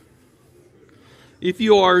If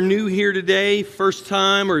you are new here today, first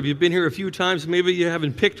time, or if you've been here a few times, maybe you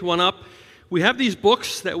haven't picked one up, we have these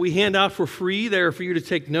books that we hand out for free. They're for you to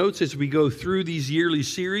take notes as we go through these yearly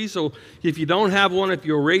series. So if you don't have one, if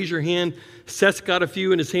you'll raise your hand, Seth's got a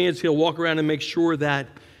few in his hands. He'll walk around and make sure that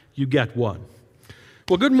you get one.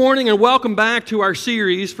 Well, good morning and welcome back to our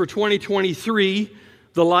series for 2023,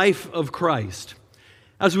 The Life of Christ.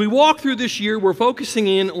 As we walk through this year, we're focusing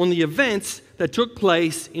in on the events that took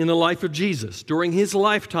place in the life of Jesus during his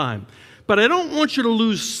lifetime. But I don't want you to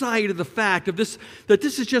lose sight of the fact of this, that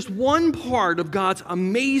this is just one part of God's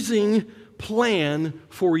amazing plan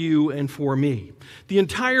for you and for me. The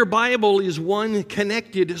entire Bible is one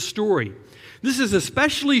connected story. This is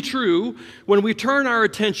especially true when we turn our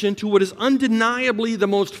attention to what is undeniably the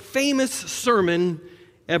most famous sermon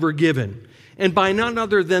ever given. And by none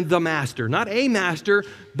other than the Master. Not a master,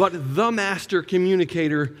 but the Master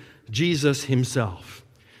communicator, Jesus himself.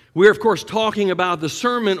 We're, of course, talking about the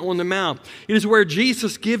Sermon on the Mount. It is where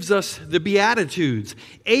Jesus gives us the Beatitudes,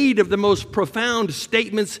 8 of the most profound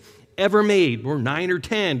statements ever made, or 9 or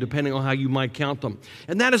 10, depending on how you might count them.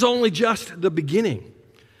 And that is only just the beginning.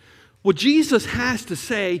 What Jesus has to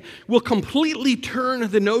say will completely turn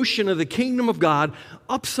the notion of the kingdom of God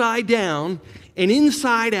upside down and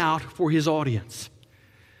inside out for his audience.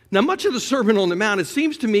 Now, much of the Sermon on the Mount, it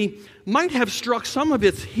seems to me, might have struck some of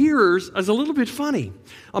its hearers as a little bit funny.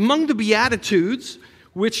 Among the Beatitudes,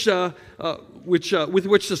 with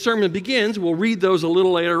which the sermon begins, we'll read those a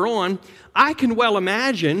little later on, I can well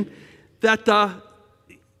imagine that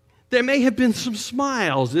there may have been some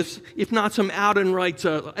smiles, if not some out and right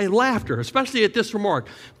laughter, especially at this remark.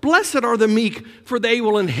 Blessed are the meek, for they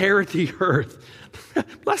will inherit the earth.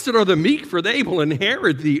 Blessed are the meek, for they will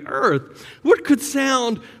inherit the earth. What could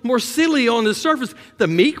sound more silly on the surface? The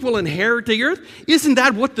meek will inherit the earth? Isn't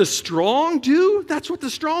that what the strong do? That's what the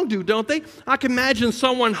strong do, don't they? I can imagine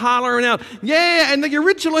someone hollering out, yeah, and the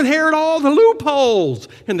rich will inherit all the loopholes.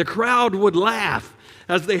 And the crowd would laugh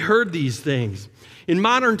as they heard these things. In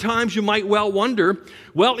modern times, you might well wonder,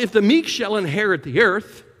 well, if the meek shall inherit the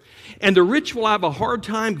earth and the rich will have a hard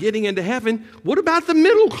time getting into heaven, what about the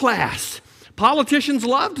middle class? Politicians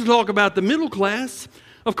love to talk about the middle class.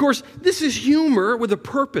 Of course, this is humor with a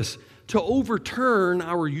purpose to overturn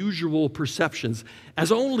our usual perceptions,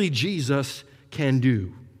 as only Jesus can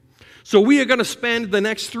do. So we are going to spend the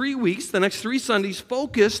next 3 weeks, the next 3 Sundays,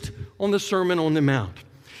 focused on the Sermon on the Mount.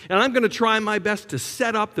 And I'm going to try my best to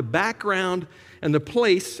set up the background and to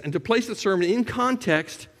place the sermon in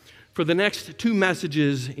context for the next 2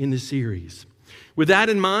 messages in the series. With that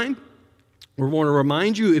in mind, we want to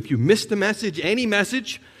remind you, if you missed a message, any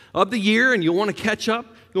message of the year, and you want to catch up,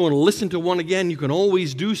 you want to listen to one again, you can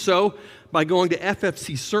always do so by going to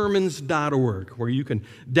ffcsermons.org, where you can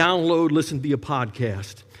download, listen via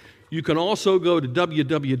podcast. You can also go to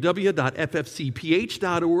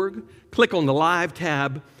www.ffcph.org, click on the Live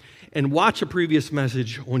tab, and watch a previous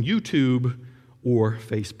message on YouTube or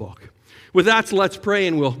Facebook. With that, so let's pray,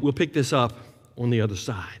 and we'll pick this up on the other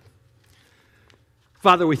side.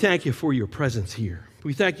 Father, we thank you for your presence here.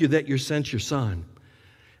 We thank you that you sent your Son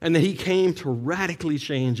and that he came to radically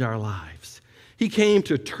change our lives. He came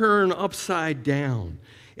to turn upside down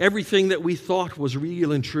everything that we thought was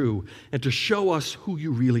real and true and to show us who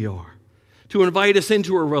you really are, to invite us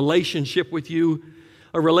into a relationship with you,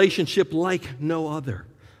 a relationship like no other,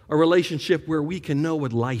 a relationship where we can know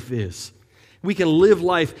what life is. We can live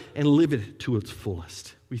life and live it to its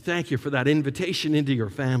fullest. We thank you for that invitation into your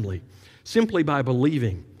family, simply by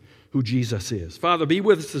believing who Jesus is. Father, be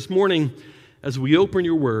with us this morning as we open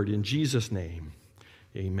your word. In Jesus' name,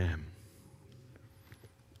 amen.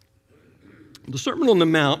 The Sermon on the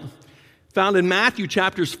Mount, found in Matthew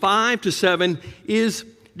chapters 5 to 7, is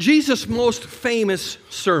Jesus' most famous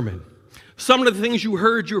sermon. Some of the things you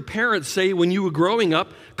heard your parents say when you were growing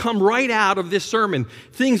up come right out of this sermon.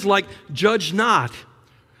 Things like, judge not,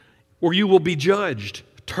 or you will be judged.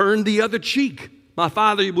 Turn the other cheek. My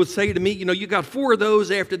father would say to me, you got 4 of those,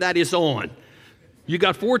 after that it's on. You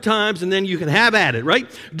got 4 times and then you can have at it, right?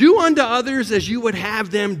 Do unto others as you would have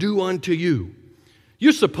them do unto you.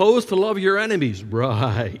 You're supposed to love your enemies,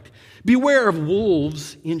 right? Beware of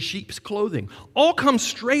wolves in sheep's clothing. All comes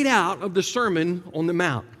straight out of the Sermon on the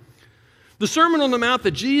Mount. The Sermon on the Mount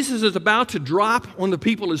that Jesus is about to drop on the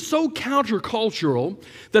people is so countercultural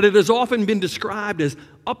that it has often been described as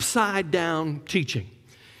upside-down teaching.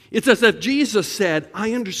 It's as if Jesus said,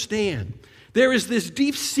 I understand. There is this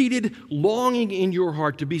deep-seated longing in your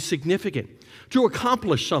heart to be significant, to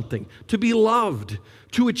accomplish something, to be loved,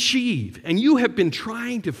 to achieve. And you have been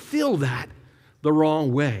trying to fill that the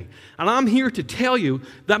wrong way. And I'm here to tell you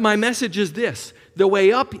that my message is this: the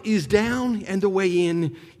way up is down and the way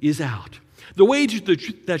in is out. The way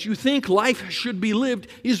that you think life should be lived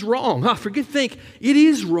is wrong. Think, it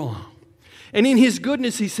is wrong. And in His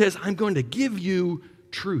goodness, He says, I'm going to give you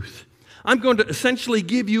truth. I'm going to essentially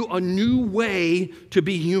give you a new way to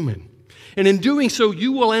be human. And in doing so,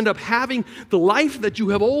 you will end up having the life that you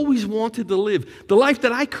have always wanted to live, the life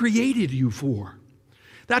that I created you for.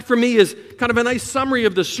 That for me is kind of a nice summary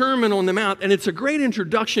of the Sermon on the Mount, and it's a great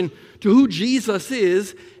introduction to who Jesus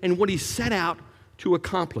is and what He set out to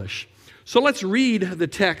accomplish. So let's read the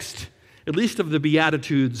text, at least of the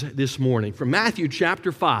Beatitudes this morning, from Matthew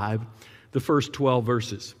chapter 5, the first 12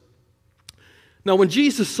 verses. Now when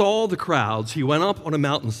Jesus saw the crowds, He went up on a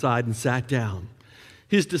mountainside and sat down.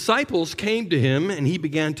 His disciples came to Him, and He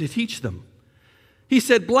began to teach them. He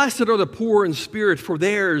said, "Blessed are the poor in spirit, for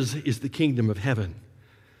theirs is the kingdom of heaven.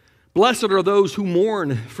 Blessed are those who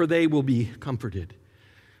mourn, for they will be comforted.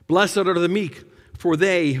 Blessed are the meek, for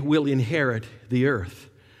they will inherit the earth.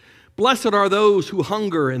 Blessed are those who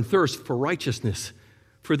hunger and thirst for righteousness,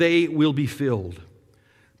 for they will be filled.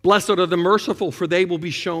 Blessed are the merciful, for they will be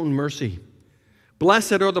shown mercy.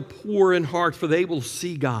 Blessed are the poor in heart, for they will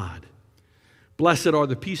see God. Blessed are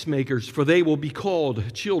the peacemakers, for they will be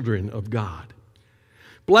called children of God.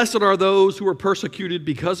 Blessed are those who are persecuted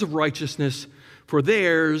because of righteousness, for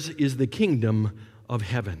theirs is the kingdom of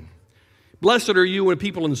heaven. Blessed are you when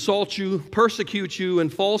people insult you, persecute you,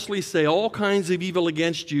 and falsely say all kinds of evil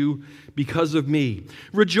against you because of me.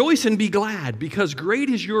 Rejoice and be glad, because great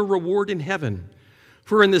is your reward in heaven.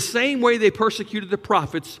 For in the same way they persecuted the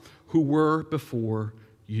prophets who were before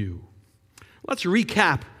you." Let's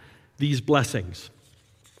recap these blessings.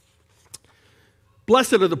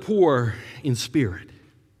 Blessed are the poor in spirit.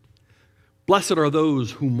 Blessed are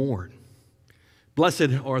those who mourn. Blessed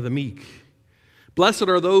are the meek. Blessed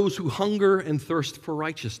are those who hunger and thirst for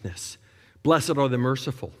righteousness. Blessed are the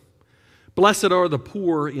merciful. Blessed are the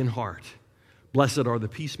poor in heart. Blessed are the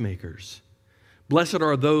peacemakers. Blessed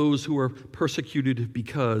are those who are persecuted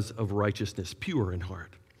because of righteousness, pure in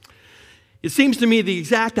heart. It seems to me the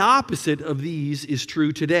exact opposite of these is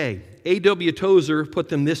true today. A.W. Tozer put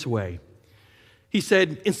them this way. He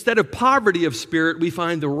said, "Instead of poverty of spirit, we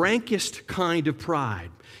find the rankest kind of pride.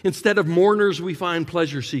 Instead of mourners, we find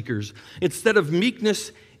pleasure seekers. Instead of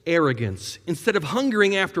meekness, arrogance. Instead of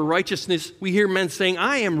hungering after righteousness, we hear men saying,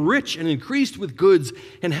 'I am rich and increased with goods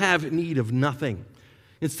and have need of nothing.'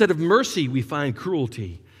 Instead of mercy, we find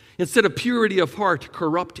cruelty. Instead of purity of heart,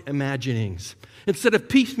 corrupt imaginings. Instead of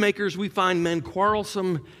peacemakers, we find men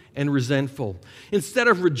quarrelsome and resentful. Instead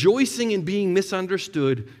of rejoicing in being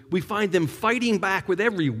misunderstood, we find them fighting back with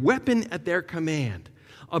every weapon at their command.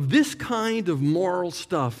 Of this kind of moral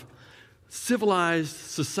stuff, civilized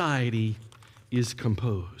society is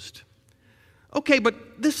composed." Okay,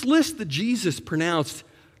 but this list that Jesus pronounced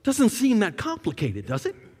doesn't seem that complicated, does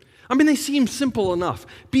it? I mean, they seem simple enough.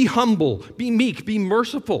 Be humble, be meek, be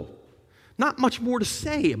merciful. Not much more to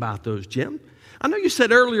say about those, Jim. I know you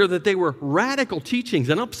said earlier that they were radical teachings,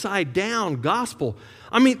 an upside-down gospel.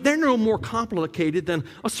 I mean, they're no more complicated than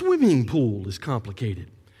a swimming pool is complicated.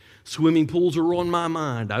 Swimming pools are on my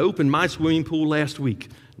mind. I opened my swimming pool last week.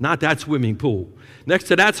 Not that swimming pool. Next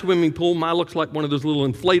to that swimming pool, mine looks like one of those little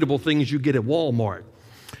inflatable things you get at Walmart.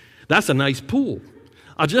 That's a nice pool.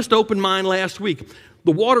 I just opened mine last week.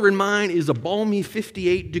 The water in mine is a balmy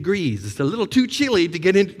 58 degrees. It's a little too chilly to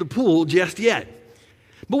get into the pool just yet.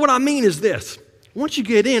 But what I mean is this. Once you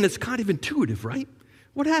get in, it's kind of intuitive, right?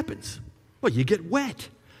 What happens? Well, you get wet.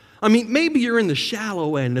 I mean, maybe you're in the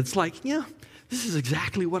shallow end. It's like, yeah, this is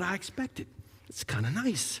exactly what I expected. It's kind of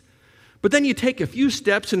nice. But then you take a few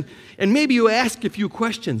steps and maybe you ask a few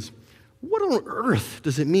questions. What on earth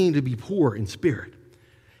does it mean to be poor in spirit?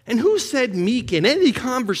 And who said meek in any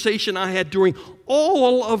conversation I had during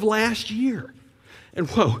all of last year? And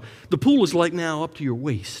whoa, the pool is like now up to your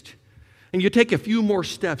waist. And you take a few more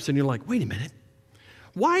steps and you're like, wait a minute.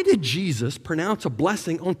 Why did Jesus pronounce a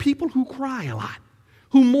blessing on people who cry a lot,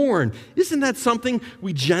 who mourn? Isn't that something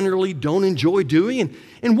we generally don't enjoy doing?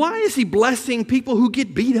 And why is He blessing people who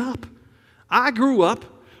get beat up? I grew up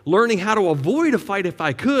learning how to avoid a fight if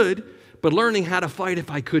I could, but learning how to fight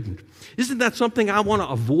if I couldn't. Isn't that something I want to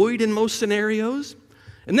avoid in most scenarios?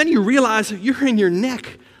 And then you realize you're in your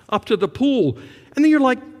neck up to the pool. And then you're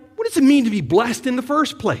like, what does it mean to be blessed in the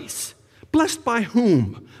first place? Blessed by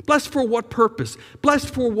whom? Blessed for what purpose?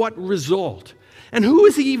 Blessed for what result? And who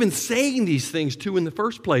is He even saying these things to in the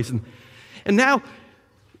first place? And now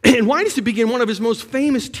And why does he begin one of his most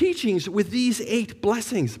famous teachings with these 8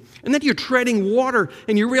 blessings? And then you're treading water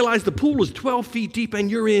and you realize the pool is 12 feet deep and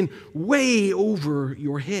you're in way over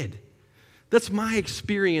your head. That's my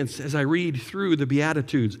experience as I read through the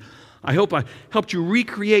Beatitudes. I hope I helped you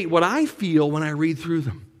recreate what I feel when I read through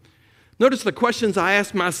them. Notice the questions I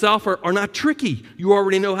ask myself are not tricky. You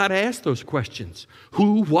already know how to ask those questions.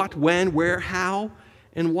 Who, what, when, where, how,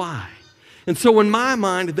 and why. And so in my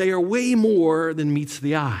mind, they are way more than meets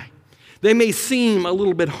the eye. They may seem a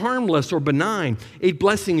little bit harmless or benign, 8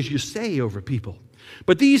 blessings you say over people.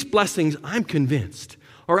 But these blessings, I'm convinced,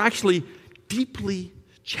 are actually deeply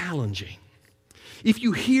challenging. If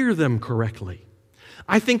you hear them correctly,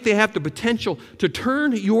 I think they have the potential to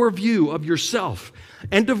turn your view of yourself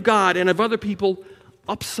and of God and of other people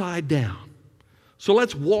upside down. So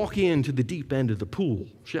let's walk into the deep end of the pool,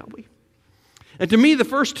 shall we? And to me, the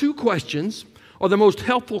first 2 questions are the most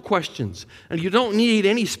helpful questions, and you don't need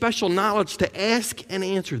any special knowledge to ask and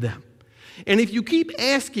answer them. And if you keep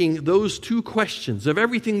asking those 2 questions of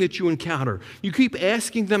everything that you encounter, you keep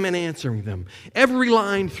asking them and answering them, every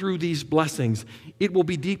line through these blessings, it will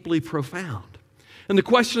be deeply profound. And the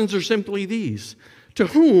questions are simply these. To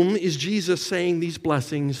whom is Jesus saying these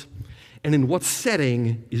blessings, and in what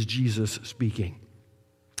setting is Jesus speaking?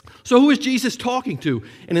 So who is Jesus talking to,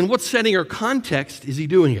 and in what setting or context is he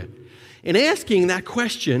doing it? And asking that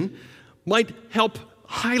question might help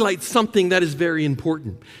highlight something that is very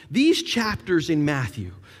important. These chapters in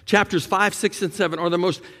Matthew, chapters 5, 6, and 7, are the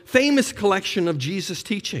most famous collection of Jesus'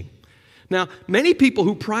 teaching. Now, many people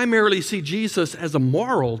who primarily see Jesus as a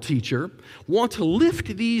moral teacher want to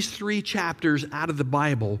lift these 3 chapters out of the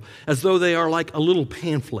Bible as though they are like a little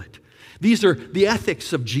pamphlet. These are the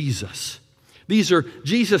ethics of Jesus. These are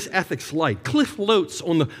Jesus' ethics light, cliff notes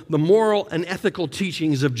on the moral and ethical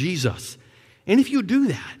teachings of Jesus. And if you do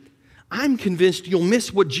that, I'm convinced you'll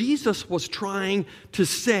miss what Jesus was trying to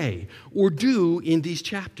say or do in these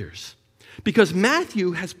chapters. Because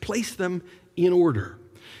Matthew has placed them in order.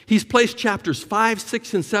 He's placed chapters 5,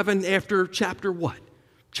 6, and 7 after chapter what?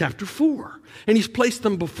 Chapter 4. And he's placed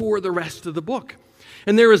them before the rest of the book.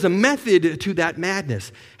 And there is a method to that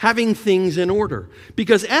madness, having things in order.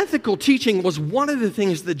 Because ethical teaching was one of the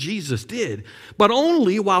things that Jesus did, but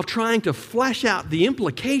only while trying to flesh out the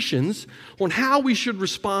implications on how we should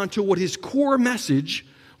respond to what his core message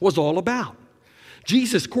was all about.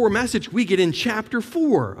 Jesus' core message we get in chapter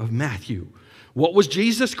 4 of Matthew. What was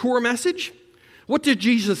Jesus' core message? What did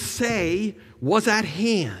Jesus say was at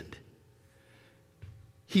hand?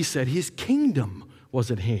 He said his kingdom was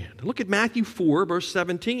at hand. Look at Matthew 4, verse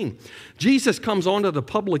 17. Jesus comes onto the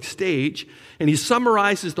public stage and he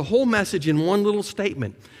summarizes the whole message in one little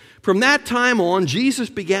statement. From that time on, Jesus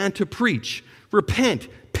began to preach, repent,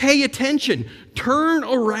 pay attention, turn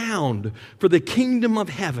around, for the kingdom of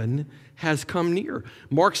heaven has come near.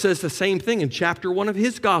 Mark says the same thing in chapter 1 of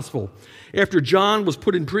his gospel. After John was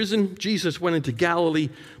put in prison, Jesus went into Galilee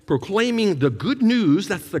proclaiming the good news,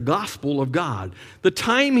 that's the gospel of God. The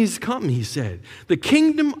time has come, he said. The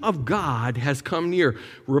kingdom of God has come near.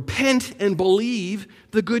 Repent and believe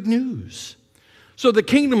the good news. So the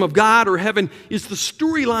kingdom of God or heaven is the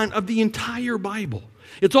storyline of the entire Bible.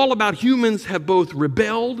 It's all about humans have both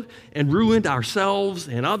rebelled and ruined ourselves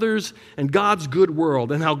and others and God's good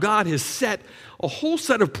world, and how God has set a whole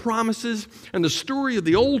set of promises and the story of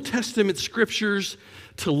the Old Testament scriptures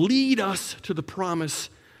to lead us to the promise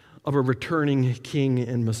of a returning king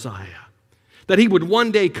and Messiah. That he would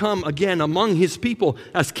one day come again among his people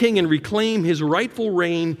as king and reclaim his rightful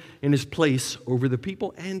reign and his place over the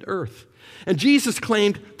people and earth. And Jesus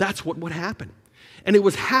claimed that's what would happen. And it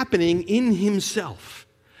was happening in himself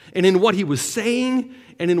and in what he was saying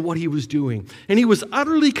and in what he was doing. And he was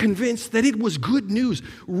utterly convinced that it was good news,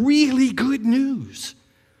 really good news.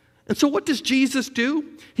 And so what does Jesus do?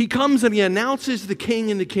 He comes and he announces the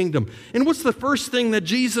king and the kingdom. And what's the first thing that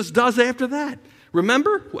Jesus does after that?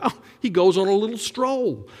 Remember? Well, he goes on a little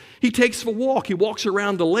stroll. He takes a walk. He walks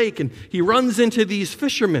around the lake and he runs into these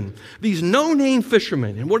fishermen, these no-name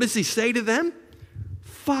fishermen. And what does he say to them?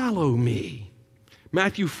 Follow me.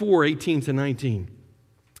 Matthew 4, 18 to 19.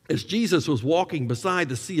 As Jesus was walking beside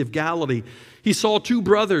the Sea of Galilee, he saw 2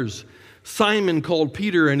 brothers, Simon called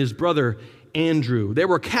Peter and his brother Andrew. They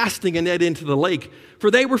were casting a net into the lake, for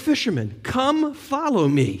they were fishermen. Come, follow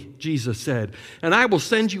me, Jesus said, and I will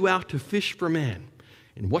send you out to fish for men.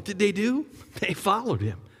 And what did they do? They followed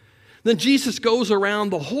him. Then Jesus goes around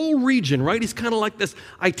the whole region, right? He's kind of like this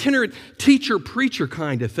itinerant teacher-preacher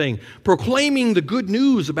kind of thing, proclaiming the good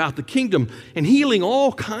news about the kingdom and healing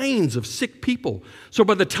all kinds of sick people. So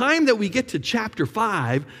by the time that we get to chapter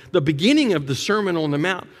 5, the beginning of the Sermon on the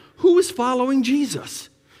Mount, who is following Jesus?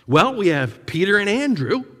 Well, we have Peter and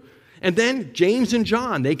Andrew, and then James and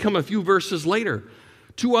John. They come a few verses later.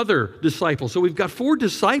 2 other disciples. So we've got 4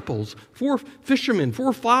 disciples, 4 fishermen,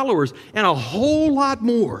 4 followers, and a whole lot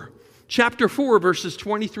more. Chapter 4, verses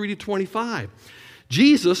 23 to 25.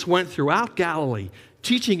 Jesus went throughout Galilee,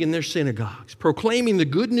 teaching in their synagogues, proclaiming the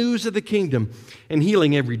good news of the kingdom, and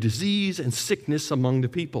healing every disease and sickness among the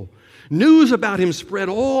people. News about him spread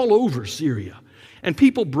all over Syria, and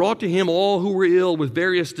people brought to him all who were ill with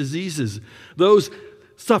various diseases, those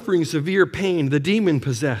suffering severe pain, the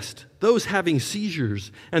demon-possessed, those having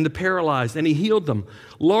seizures, and the paralyzed, and he healed them.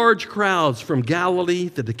 Large crowds from Galilee,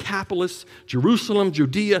 the Decapolis, Jerusalem,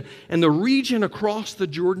 Judea, and the region across the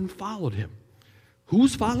Jordan followed him.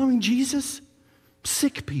 Who's following Jesus?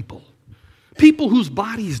 Sick people. People whose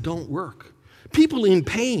bodies don't work. People in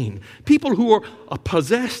pain. People who are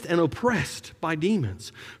possessed and oppressed by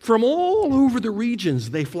demons. From all over the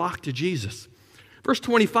regions, they flocked to Jesus. Verse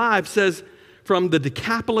 25 says, from the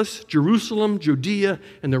Decapolis, Jerusalem, Judea,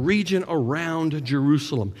 and the region around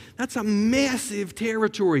Jerusalem. That's a massive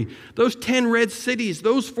territory. Those 10 red cities,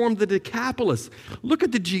 those form the Decapolis. Look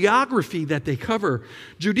at the geography that they cover.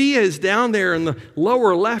 Judea is down there in the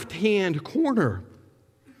lower left-hand corner.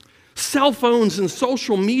 Cell phones and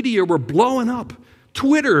social media were blowing up.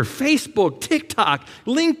 Twitter, Facebook, TikTok,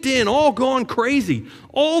 LinkedIn, all gone crazy.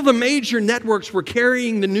 All the major networks were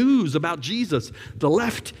carrying the news about Jesus, the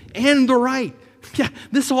left and the right. Yeah,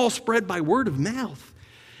 this all spread by word of mouth.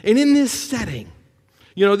 And in this setting,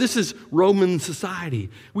 this is Roman society.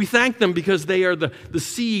 We thank them because they are the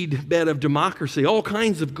seed bed of democracy. All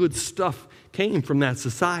kinds of good stuff came from that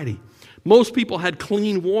society. Most people had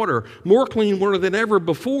clean water, more clean water than ever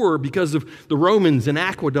before because of the Romans and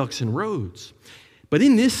aqueducts and roads. But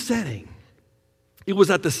in this setting, it was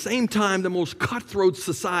at the same time the most cutthroat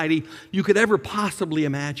society you could ever possibly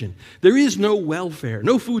imagine. There is no welfare,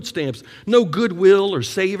 no food stamps, no Goodwill or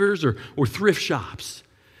Savers or thrift shops.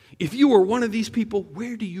 If you are one of these people,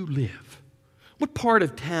 where do you live? What part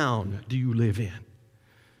of town do you live in?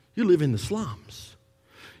 You live in the slums.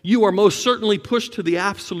 You are most certainly pushed to the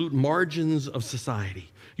absolute margins of society.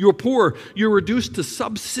 You're poor. You're reduced to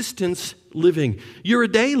subsistence living. You're a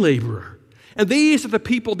day laborer. And these are the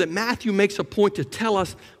people that Matthew makes a point to tell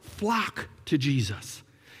us flock to Jesus.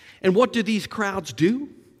 And what do these crowds do?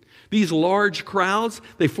 These large crowds,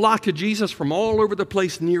 they flock to Jesus from all over the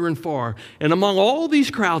place, near and far. And among all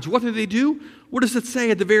these crowds, what do? What does it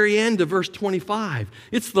say at the very end of verse 25?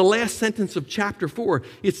 It's the last sentence of chapter 4.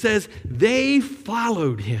 It says, they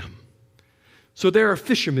followed him. So there are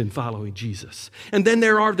fishermen following Jesus. And then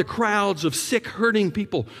there are the crowds of sick, hurting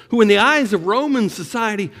people who in the eyes of Roman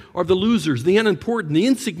society are the losers, the unimportant, the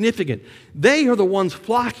insignificant. They are the ones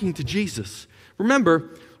flocking to Jesus.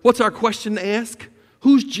 Remember, what's our question to ask?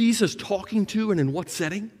 Who's Jesus talking to and in what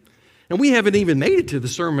setting? And we haven't even made it to the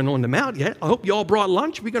Sermon on the Mount yet. I hope you all brought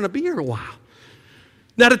lunch. We're going to be here a while.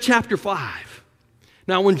 Now to chapter 5.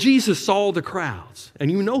 Now, when Jesus saw the crowds,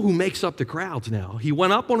 and you know who makes up the crowds now, he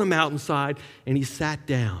went up on a mountainside and he sat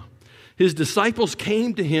down. His disciples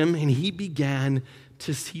came to him and he began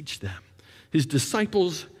to teach them. His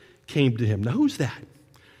disciples came to him. Now, who's that?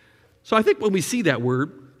 So I think when we see that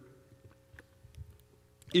word,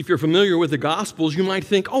 if you're familiar with the Gospels, you might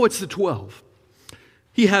think, it's the 12.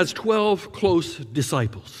 He has 12 close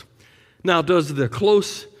disciples. Now, does the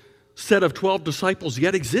close set of 12 disciples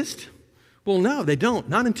yet exist? Well, no, they don't.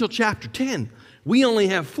 Not until chapter 10. We only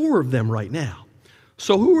have 4 of them right now.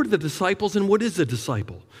 So who are the disciples and what is a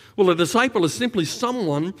disciple? Well, a disciple is simply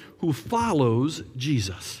someone who follows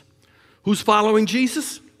Jesus. Who's following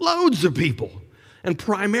Jesus? Loads of people. And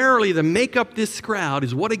primarily the make up this crowd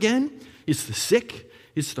is what again? It's the sick,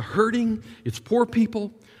 it's the hurting, it's poor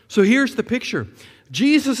people. So here's the picture.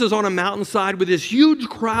 Jesus is on a mountainside with this huge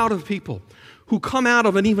crowd of people who come out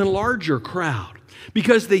of an even larger crowd,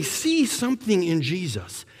 because they see something in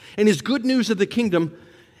Jesus and his good news of the kingdom,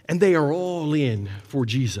 and they are all in for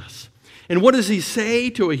Jesus. And what does he say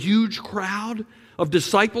to a huge crowd of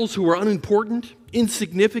disciples who are unimportant,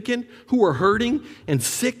 insignificant, who are hurting and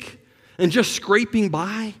sick and just scraping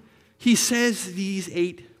by? He says these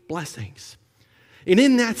 8 blessings. And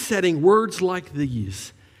in that setting, words like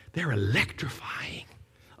these, they're electrifying.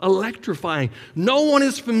 Electrifying. No one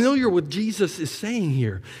is familiar with what Jesus is saying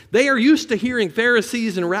here. They are used to hearing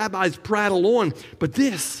Pharisees and rabbis prattle on, but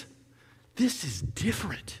this is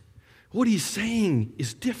different. What he's saying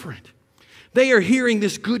is different. They are hearing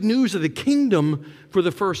this good news of the kingdom for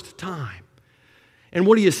the first time. And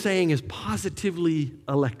what he is saying is positively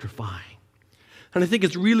electrifying. And I think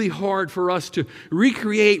it's really hard for us to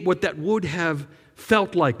recreate what that would have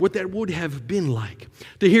felt like, what that would have been like.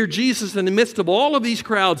 To hear Jesus in the midst of all of these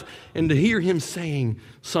crowds and to hear him saying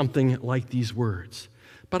something like these words.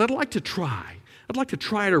 But I'd like to try. I'd like to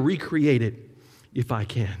try to recreate it if I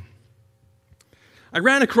can. I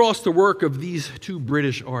ran across the work of these two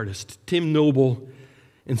British artists, Tim Noble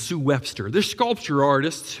and Sue Webster. They're sculpture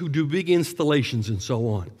artists who do big installations and so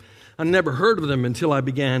on. I never heard of them until I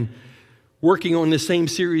began working on this same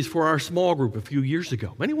series for our small group a few years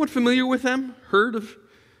ago. Anyone familiar with them? Heard of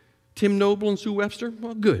Tim Noble and Sue Webster?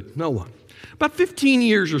 Well, good, no one. About 15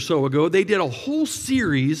 years or so ago, they did a whole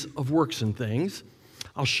series of works and things.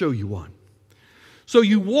 I'll show you one. So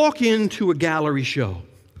you walk into a gallery show,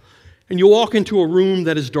 and you walk into a room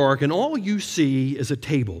that is dark, and all you see is a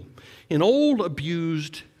table, an old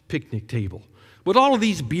abused picnic table, with all of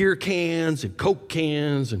these beer cans and Coke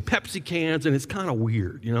cans and Pepsi cans, and it's kind of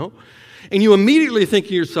weird, you know? And you immediately think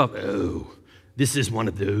to yourself, oh, this is one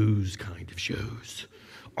of those kind of shows.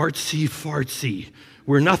 Artsy-fartsy,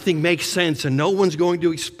 where nothing makes sense and no one's going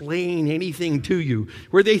to explain anything to you,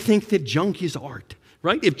 where they think that junk is art,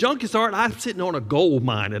 right? If junk is art, I'm sitting on a gold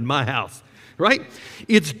mine in my house, right?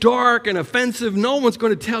 It's dark and offensive. No one's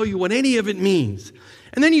going to tell you what any of it means.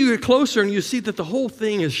 And then you get closer and you see that the whole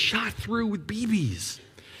thing is shot through with BBs.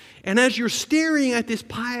 And as you're staring at this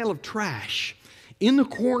pile of trash, in the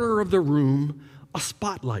corner of the room, a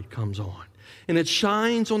spotlight comes on, and it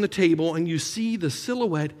shines on the table, and you see the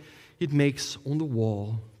silhouette it makes on the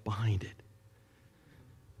wall behind it.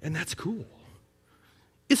 And that's cool.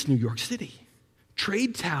 It's New York City,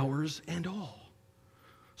 trade towers and all.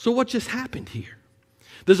 So what just happened here?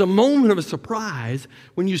 There's a moment of a surprise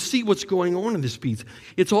when you see what's going on in this piece.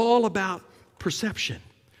 It's all about perception.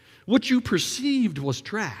 What you perceived was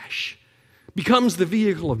trash becomes the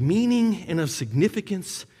vehicle of meaning and of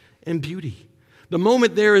significance and beauty. The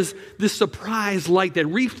moment there is this surprise light that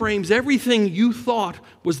reframes everything you thought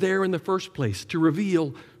was there in the first place to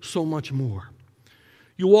reveal so much more.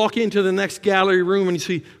 You walk into the next gallery room and you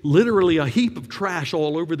see literally a heap of trash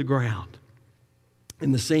all over the ground.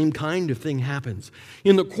 And the same kind of thing happens.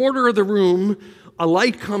 In the corner of the room, a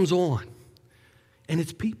light comes on, and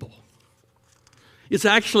it's people. It's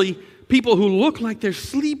actually people who look like they're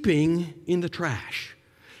sleeping in the trash.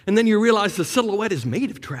 And then you realize the silhouette is made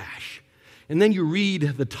of trash. And then you read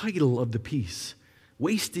the title of the piece,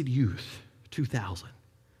 Wasted Youth 2000.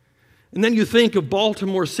 And then you think of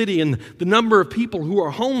Baltimore City and the number of people who are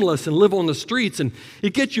homeless and live on the streets, and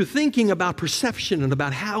it gets you thinking about perception and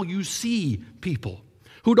about how you see people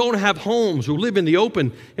who don't have homes, who live in the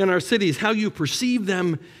open in our cities, how you perceive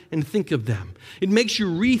them and think of them. It makes you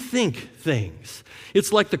rethink things.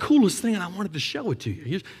 It's like the coolest thing, and I wanted to show it to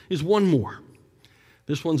you. Here's one more.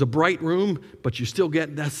 This one's a bright room, but you still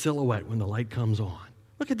get that silhouette when the light comes on.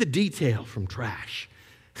 Look at the detail from trash.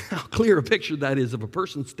 How clear a picture that is of a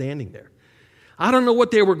person standing there. I don't know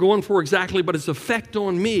what they were going for exactly, but its effect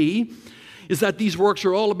on me is that these works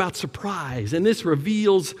are all about surprise, and this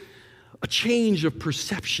reveals a change of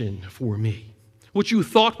perception for me. What you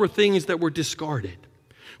thought were things that were discarded,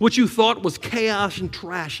 what you thought was chaos and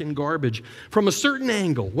trash and garbage, from a certain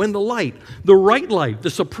angle, when the light, the right light,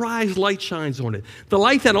 the surprise light shines on it, the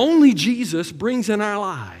light that only Jesus brings in our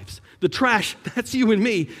lives, the trash, that's you and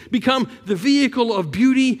me, become the vehicle of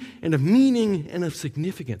beauty and of meaning and of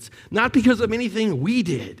significance. Not because of anything we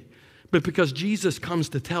did, but because Jesus comes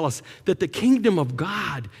to tell us that the kingdom of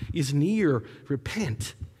God is near.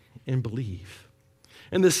 Repent and believe.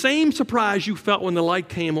 And the same surprise you felt when the light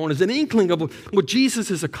came on is an inkling of what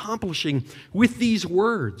Jesus is accomplishing with these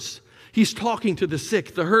words. He's talking to the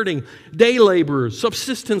sick, the hurting, day laborers,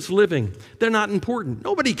 subsistence living. They're not important.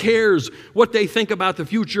 Nobody cares what they think about the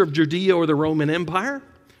future of Judea or the Roman Empire.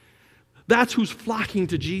 That's who's flocking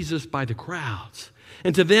to Jesus by the crowds.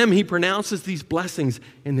 And to them, he pronounces these blessings,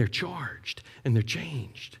 and they're charged, and they're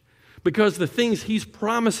changed. Because the things he's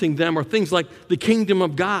promising them are things like the kingdom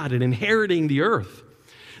of God and inheriting the earth.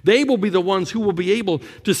 They will be the ones who will be able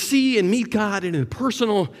to see and meet God in a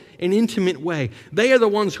personal and intimate way. They are the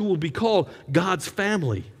ones who will be called God's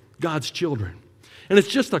family, God's children. And it's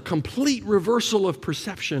just a complete reversal of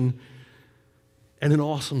perception and an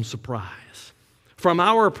awesome surprise. From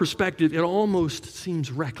our perspective, it almost seems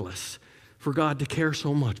reckless for God to care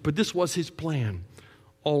so much. But this was his plan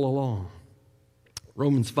all along.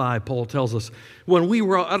 Romans 5, Paul tells us, when we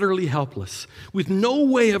were utterly helpless, with no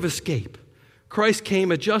way of escape, Christ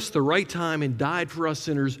came at just the right time and died for us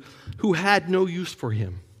sinners who had no use for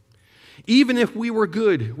him. Even if we were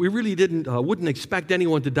good, we really wouldn't expect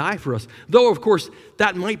anyone to die for us, though, of course,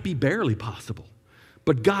 that might be barely possible.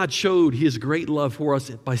 But God showed his great love for us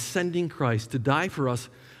by sending Christ to die for us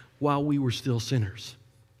while we were still sinners.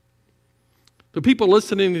 The people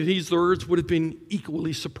listening to these words would have been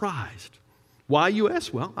equally surprised. Why, you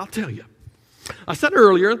ask? Well, I'll tell you. I said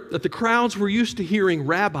earlier that the crowds were used to hearing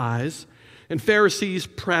rabbis and Pharisees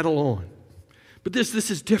prattle on. But this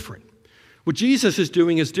is different. What Jesus is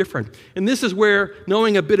doing is different. And this is where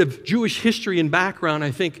knowing a bit of Jewish history and background,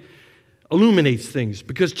 I think, illuminates things.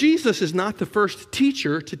 Because Jesus is not the first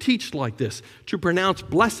teacher to teach like this, to pronounce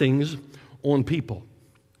blessings on people.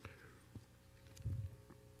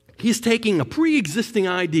 He's taking a pre-existing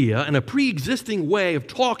idea and a pre-existing way of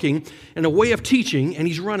talking and a way of teaching, and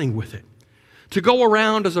he's running with it. To go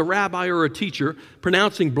around as a rabbi or a teacher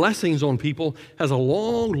pronouncing blessings on people has a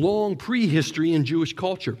long, long prehistory in Jewish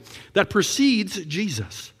culture that precedes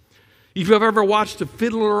Jesus. If you've ever watched a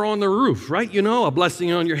Fiddler on the Roof, right? You know, a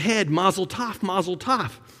blessing on your head, mazel tov, mazel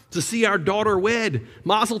tov. To see our daughter wed,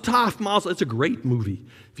 mazel tov, mazel. It's a great movie.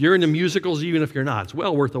 If you're into musicals, even if you're not, it's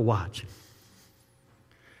well worth a watch.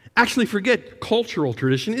 Actually, forget cultural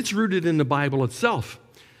tradition. It's rooted in the Bible itself.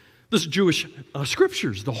 This Jewish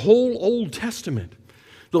scriptures, the whole Old Testament.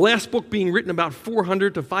 The last book being written about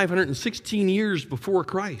 400 to 516 years before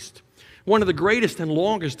Christ. One of the greatest and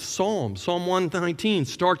longest Psalms, Psalm 119,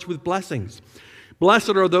 starts with blessings.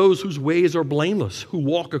 Blessed are those whose ways are blameless, who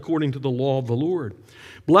walk according to the law of the Lord.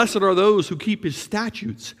 Blessed are those who keep his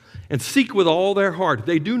statutes and seek with all their heart.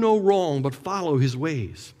 They do no wrong, but follow his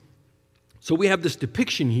ways. So we have this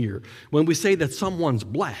depiction here when we say that someone's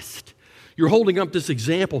blessed. You're holding up this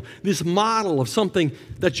example, this model of something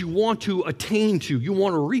that you want to attain to, you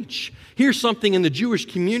want to reach. Here's something in the Jewish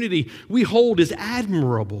community we hold as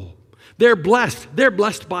admirable. They're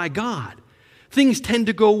blessed by God. Things tend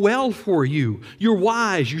to go well for you. You're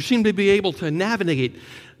wise. You seem to be able to navigate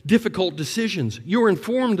difficult decisions. You're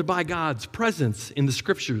informed by God's presence in the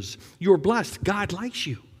scriptures. You're blessed. God likes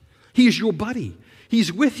you. He is your buddy.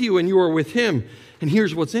 He's with you and you are with him. And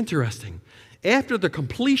here's what's interesting. After the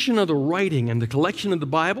completion of the writing and the collection of the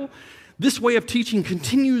Bible, this way of teaching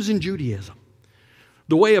continues in Judaism.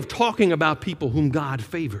 The way of talking about people whom God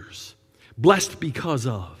favors, blessed because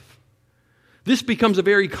of. This becomes a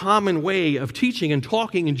very common way of teaching and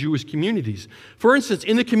talking in Jewish communities. For instance,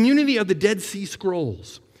 in the community of the Dead Sea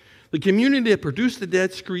Scrolls, the community that produced the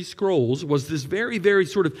Dead Sea Scrolls was this very, very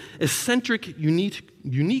sort of eccentric,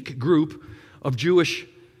 unique group of Jewish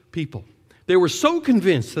people. They were so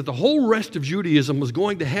convinced that the whole rest of Judaism was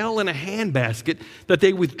going to hell in a handbasket that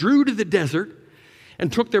they withdrew to the desert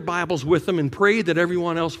and took their Bibles with them and prayed that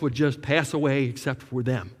everyone else would just pass away except for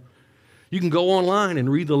them. You can go online and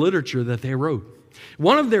read the literature that they wrote.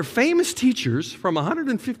 One of their famous teachers from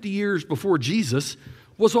 150 years before Jesus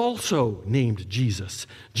was also named Jesus.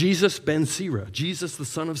 Jesus ben Sira, Jesus the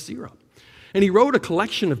son of Sira. And he wrote a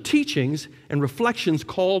collection of teachings and reflections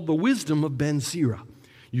called The Wisdom of Ben Sira.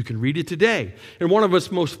 You can read it today. And one of its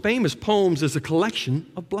most famous poems is a collection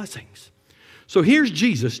of blessings. So here's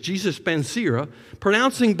Jesus ben Sira,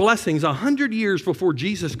 pronouncing blessings 100 years before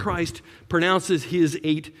Jesus Christ pronounces his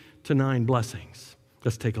 8 to 9 blessings.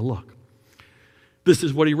 Let's take a look. This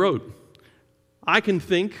is what he wrote. I can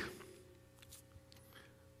think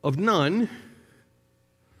of none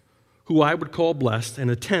who I would call blessed, and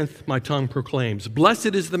a tenth my tongue proclaims.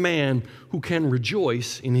 Blessed is the man who can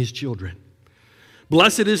rejoice in his children.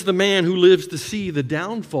 Blessed is the man who lives to see the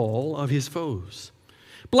downfall of his foes.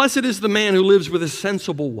 Blessed is the man who lives with a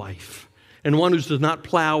sensible wife, and one who does not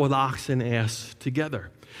plow with ox and ass together.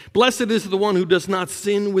 Blessed is the one who does not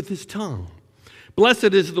sin with his tongue.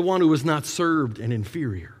 Blessed is the one who is not served and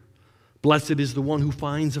inferior. Blessed is the one who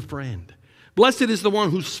finds a friend. Blessed is the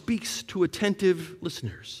one who speaks to attentive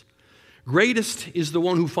listeners. Greatest is the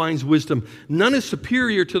one who finds wisdom. None is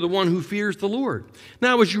superior to the one who fears the Lord.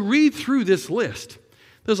 Now, as you read through this list,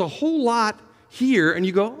 there's a whole lot here, and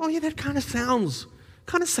you go, oh yeah, that kind of sounds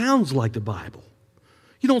like the Bible.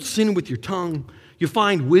 You don't sin with your tongue. You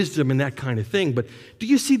find wisdom and that kind of thing. But do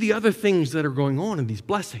you see the other things that are going on in these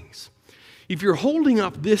blessings? If you're holding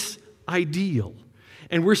up this ideal,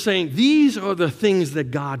 and we're saying these are the things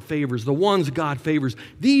that God favors, the ones God favors,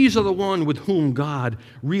 these are the one with whom God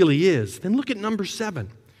really is, then look at number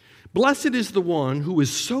 7. Blessed is the one who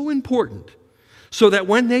is so important so that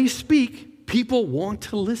when they speak, people want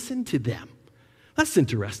to listen to them. That's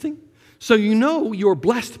interesting. So you know you're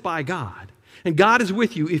blessed by God, and God is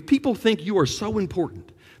with you if people think you are so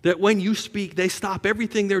important that when you speak, they stop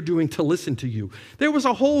everything they're doing to listen to you. There was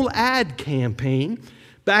a whole ad campaign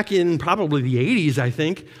back in probably the 80s, I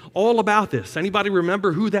think, all about this. Anybody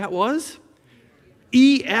remember who that was?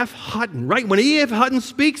 E.F. Hutton, right? When E.F. Hutton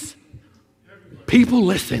speaks, people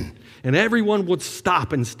listen. And everyone would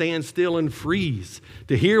stop and stand still and freeze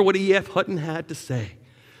to hear what E.F. Hutton had to say.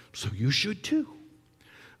 So you should too.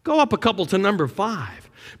 Go up a couple to number 5.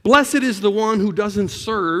 Blessed is the one who doesn't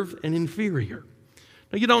serve an inferior.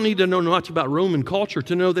 Now, you don't need to know much about Roman culture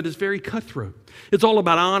to know that it's very cutthroat. It's all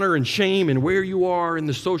about honor and shame and where you are in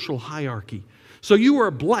the social hierarchy. So you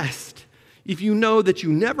are blessed if you know that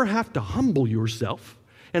you never have to humble yourself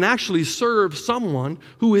and actually serve someone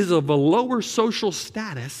who is of a lower social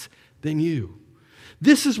status than you.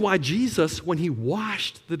 This is why Jesus, when he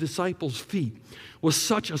washed the disciples' feet, was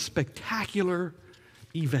such a spectacular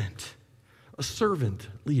event. A servant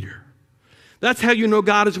leader. That's how you know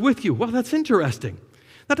God is with you. Well, that's interesting.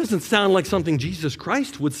 That doesn't sound like something Jesus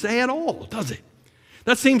Christ would say at all, does it?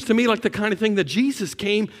 That seems to me like the kind of thing that Jesus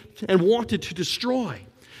came and wanted to destroy.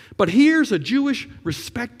 But here's a Jewish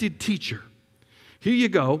respected teacher. Here you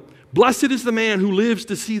go. Blessed is the man who lives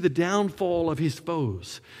to see the downfall of his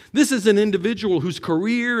foes. This is an individual whose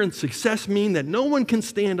career and success mean that no one can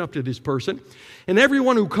stand up to this person, and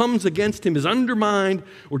everyone who comes against him is undermined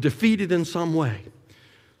or defeated in some way.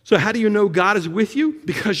 So how do you know God is with you?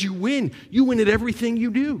 Because you win. You win at everything you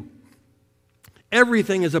do.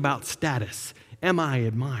 Everything is about status. Am I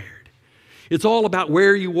admired? It's all about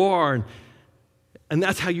where you are, and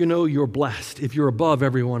that's how you know you're blessed, if you're above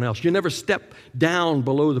everyone else. You never step down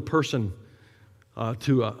below the person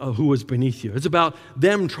who is beneath you. It's about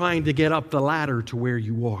them trying to get up the ladder to where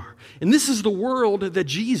you are. And this is the world that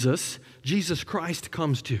Jesus Christ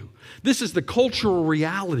comes to. This is the cultural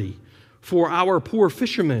reality for our poor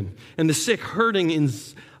fishermen and the sick, hurting,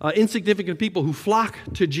 insignificant people who flock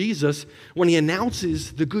to Jesus when he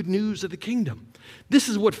announces the good news of the kingdom. This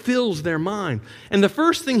is what fills their mind. And the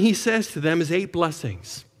first thing he says to them is 8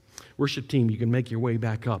 blessings. Worship team, you can make your way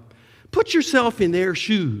back up. Put yourself in their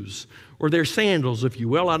shoes, or their sandals, if you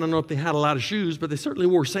will. I don't know if they had a lot of shoes, but they certainly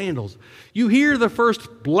wore sandals. You hear the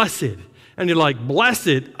first blessed, and you're like,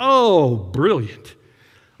 blessed? Oh, brilliant.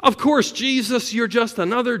 Of course, Jesus, you're just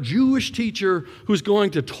another Jewish teacher who's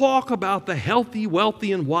going to talk about the healthy,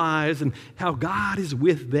 wealthy, and wise and how God is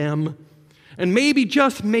with them. And maybe,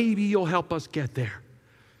 just maybe, you'll help us get there.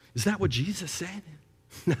 Is that what Jesus said?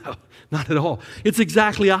 No, not at all. It's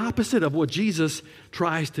exactly opposite of what Jesus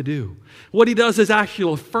tries to do. What he does is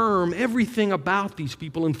actually affirm everything about these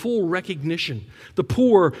people in full recognition. The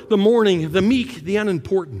poor, the mourning, the meek, the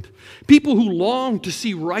unimportant. People who long to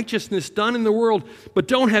see righteousness done in the world but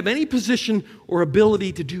don't have any position or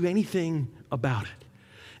ability to do anything about it.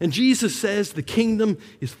 And Jesus says the kingdom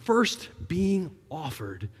is first being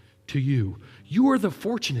offered to you. You are the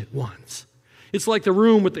fortunate ones. It's like the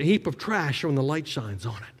room with the heap of trash when the light shines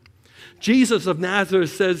on it. Jesus of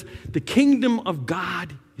Nazareth says the kingdom of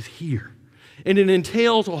God is here. And it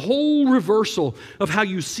entails a whole reversal of how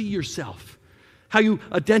you see yourself, how you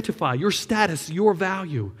identify your status, your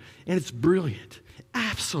value. And it's brilliant,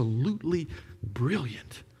 absolutely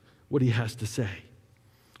brilliant what he has to say.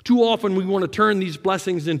 Too often we want to turn these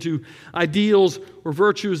blessings into ideals or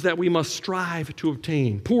virtues that we must strive to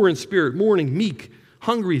obtain. Poor in spirit, mourning, meek,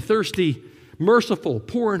 hungry, thirsty, merciful,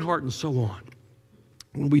 poor in heart, and so on.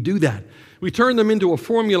 When we do that, we turn them into a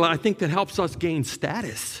formula, I think, that helps us gain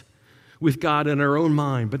status with God in our own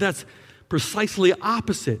mind. But that's precisely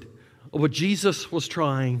opposite of what Jesus was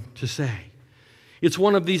trying to say. It's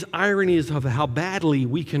one of these ironies of how badly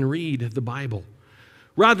we can read the Bible.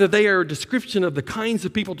 Rather, they are a description of the kinds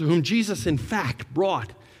of people to whom Jesus, in fact,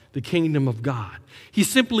 brought the kingdom of God. He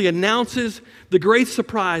simply announces the great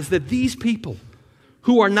surprise that these people,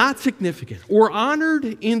 who are not significant or honored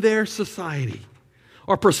in their society,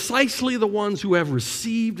 are precisely the ones who have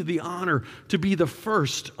received the honor to be the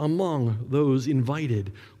first among those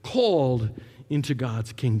invited, called into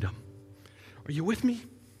God's kingdom. Are you with me?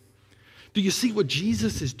 Do you see what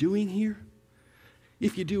Jesus is doing here?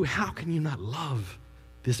 If you do, how can you not love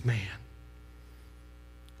this man?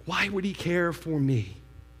 Why would he care for me?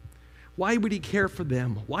 Why would he care for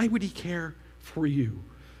them? Why would he care for you?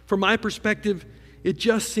 From my perspective, it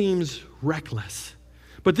just seems reckless.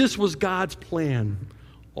 But this was God's plan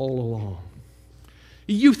all along.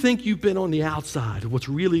 You think you've been on the outside of what's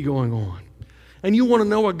really going on, and you want to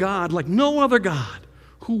know a God like no other God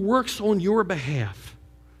who works on your behalf.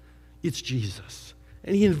 It's Jesus.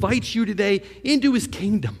 And he invites you today into his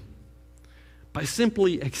kingdom by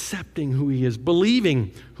simply accepting who he is,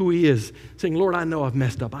 believing who he is, saying, Lord, I know I've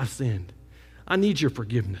messed up, I've sinned. I need your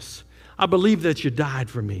forgiveness. I believe that you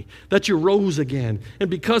died for me, that you rose again, and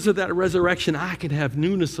because of that resurrection, I can have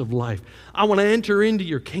newness of life. I want to enter into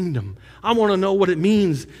your kingdom. I want to know what it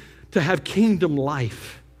means to have kingdom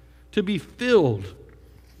life, to be filled,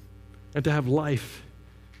 and to have life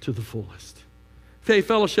to the fullest. Faith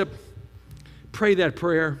Fellowship, pray that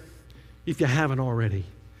prayer if you haven't already,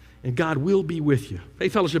 and God will be with you.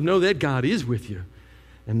 Faith Fellowship, know that God is with you,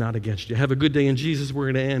 and not against you. Have a good day in Jesus.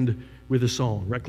 We're going to end with a song.